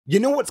You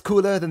know what's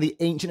cooler than the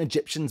ancient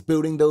Egyptians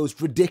building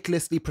those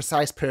ridiculously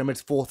precise pyramids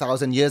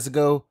 4,000 years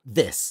ago?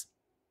 This.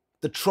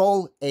 The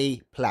Troll A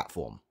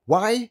platform.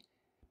 Why?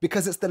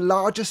 Because it's the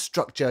largest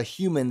structure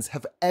humans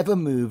have ever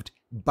moved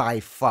by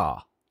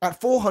far. At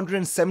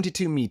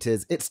 472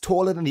 meters, it's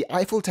taller than the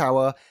Eiffel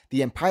Tower,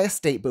 the Empire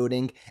State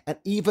Building, and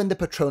even the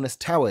Petronas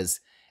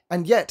Towers.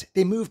 And yet,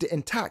 they moved it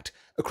intact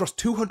across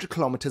 200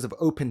 kilometers of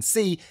open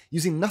sea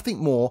using nothing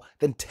more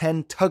than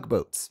 10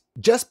 tugboats.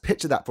 Just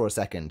picture that for a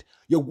second.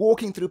 You're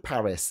walking through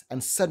Paris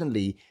and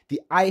suddenly the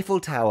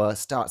Eiffel Tower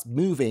starts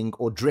moving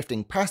or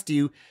drifting past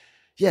you.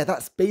 Yeah,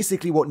 that's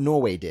basically what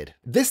Norway did.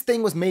 This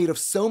thing was made of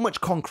so much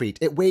concrete,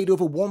 it weighed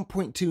over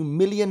 1.2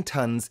 million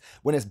tons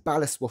when its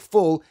ballasts were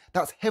full.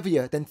 That's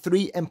heavier than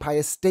 3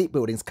 Empire State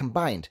Buildings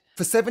combined.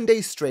 For 7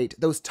 days straight,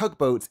 those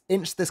tugboats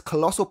inched this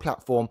colossal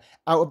platform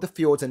out of the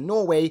fjords in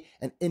Norway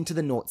and into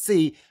the North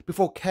Sea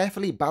before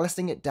carefully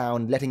ballasting it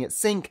down, letting it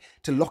sink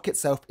to lock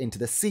itself into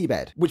the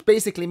seabed, which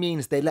basically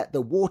means they let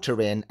the water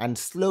in and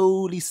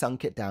slowly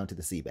sunk it down to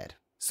the seabed.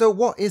 So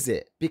what is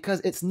it? Because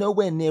it's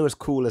nowhere near as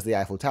cool as the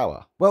Eiffel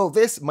Tower. Well,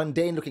 this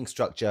mundane looking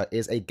structure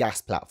is a gas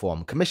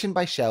platform commissioned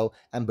by Shell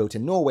and built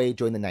in Norway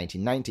during the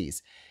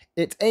 1990s.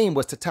 Its aim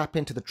was to tap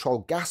into the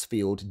Troll gas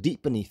field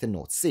deep beneath the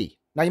North Sea.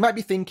 Now you might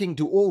be thinking,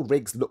 do all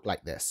rigs look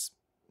like this?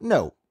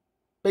 No.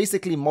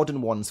 Basically,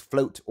 modern ones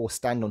float or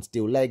stand on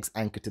steel legs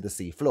anchored to the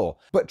sea floor.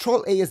 But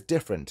Troll A is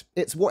different.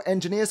 It's what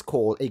engineers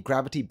call a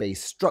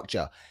gravity-based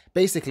structure.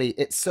 Basically,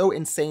 it's so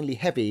insanely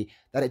heavy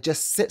that it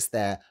just sits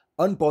there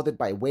unbothered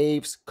by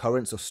waves,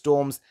 currents, or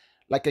storms,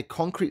 like a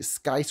concrete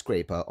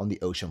skyscraper on the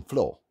ocean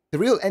floor. The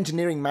real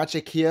engineering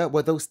magic here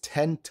were those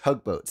 10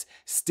 tugboats,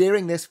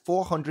 steering this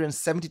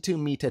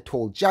 472-meter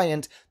tall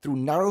giant through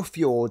narrow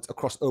fjords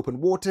across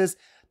open waters,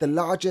 the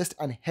largest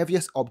and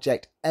heaviest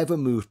object ever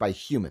moved by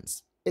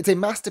humans. It's a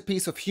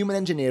masterpiece of human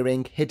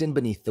engineering hidden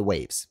beneath the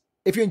waves.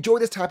 If you enjoy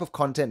this type of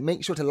content,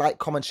 make sure to like,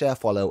 comment, share,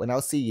 follow, and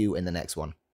I'll see you in the next one.